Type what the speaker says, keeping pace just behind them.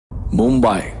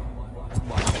ముంబై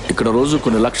ఇక్కడ రోజు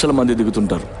కొన్ని లక్షల మంది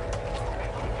దిగుతుంటారు.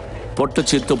 పొట్ట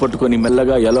చేత్తో పట్టుకొని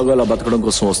మెల్లగా ఎలాగోలా బతకడం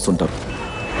కోసం వస్తుంటారు.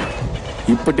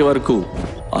 ఇప్పటి వరకు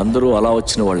అందరూ అలా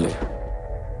వచ్చిన వాళ్ళే,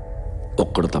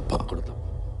 ఒక్కడు తప్ప.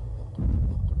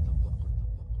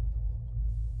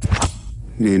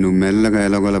 నేను మెల్లగా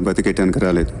ఎలాగోలా బతికేటానికి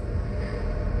రాలేదు.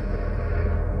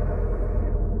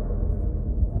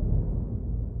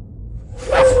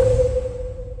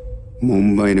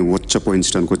 ముంబైని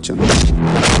ఉచ్చపోయించడానికి వచ్చాను.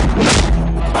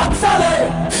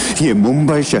 ये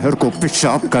मुंबई शहर को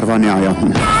पेशाब करवाने आया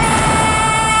हूँ.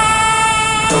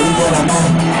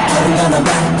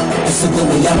 इस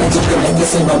दुनिया में जितने के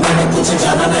सिवा मैंने कुछ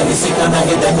जाना नहीं, सीखा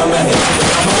नहीं, देखो मैंने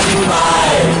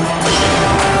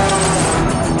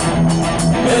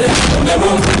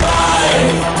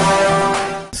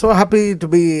So happy to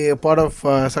be a part of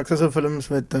successful films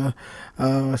with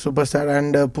Superstar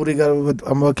and Puri Garu.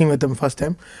 I'm working with them first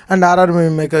time, and RR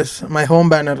Makers, my home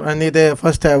banner, and they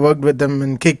first I worked with them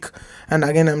in Kick, and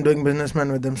again I'm doing Businessman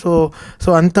with them. So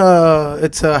anta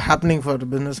it's happening for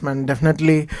Businessman.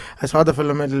 Definitely, I saw the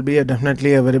film. It will be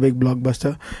definitely a very big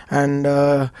blockbuster, and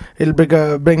it'll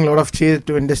bring a lot of cheer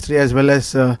to industry as well as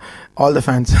all the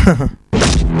fans.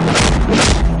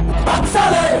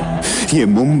 ये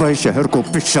मुंबई शहर को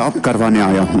पेशाब करवाने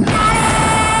आया हूँ.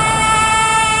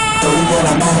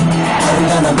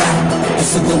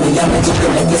 इस दुनिया में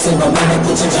जितने के सिवा मैंने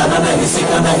कुछ जाना नहीं,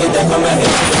 सीखा नहीं, देखो मैंने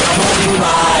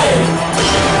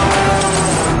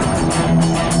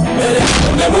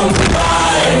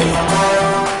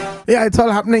Yeah, it's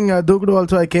all happening. Dukudu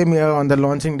also, I came here on the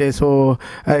launching day, so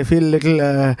I feel little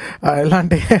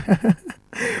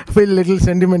feel a little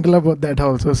sentimental about that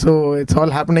also. So it's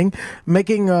all happening.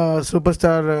 Making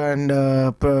Superstar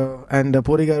and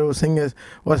Puri Garu sing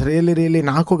was really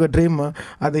నాకు ఒక dream.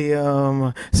 అది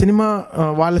cinema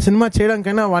వాళ్ళ cinema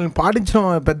చేయడానికైనా వాళ్ళని పాటించడం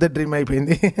పెద్ద dream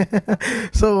అయిపోయింది.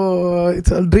 So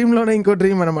it's డ్రీమ్లోనే ఇంకో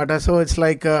డ్రీమ్ అనమాట. So it's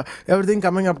like everything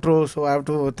coming up true. So I have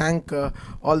to thank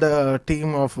all the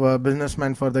team of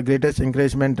Businessman for the greatest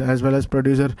encouragement, as well as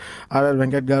producer R.R.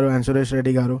 Venkat Garu and Suresh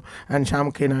Reddy Garu and Shyam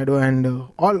K. Naidu and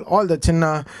all the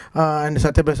Chinna and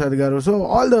Satyaprasad Garu. So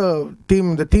all the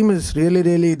team is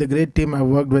really the great team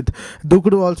I've worked with.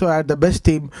 Dukudu also had the best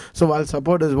team, so while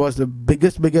supporters was the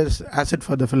biggest asset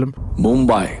for the film.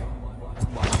 Mumbai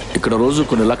ఇక్కడ రోజు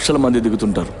కొన్ని లక్షల మంది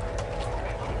దిగుతుంటారు.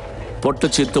 పొట్ట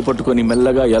చేత్తో పట్టుకొని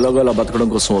మెల్లగా ఎలాగోలా బతకడం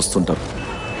కోసం వస్తుంటారు.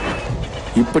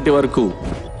 ఇప్పటి వరకు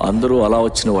అందరూ అలా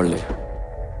వచ్చిన వాళ్ళే,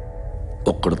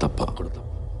 ఒక్కడు తప్ప.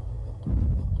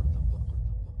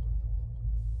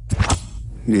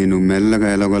 నేను మెల్లగా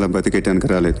ఎలాగోలా బతికేటానికి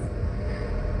రాలేదు.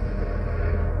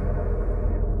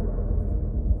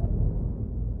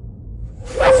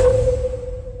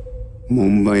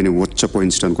 ముంబైని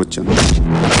ఉచ్చపోయించడానికి వచ్చాను.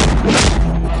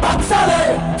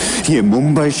 ये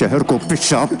मुंबई शहर को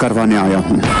पेशाब करवाने आया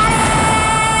हूँ.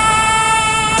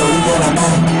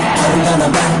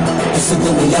 इस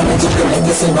दुनिया में जितने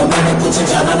के सिवा मैंने कुछ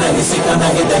जाना नहीं, सीखा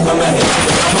नहीं, देखो मैंने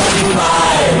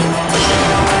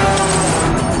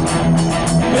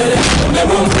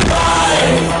मुंबई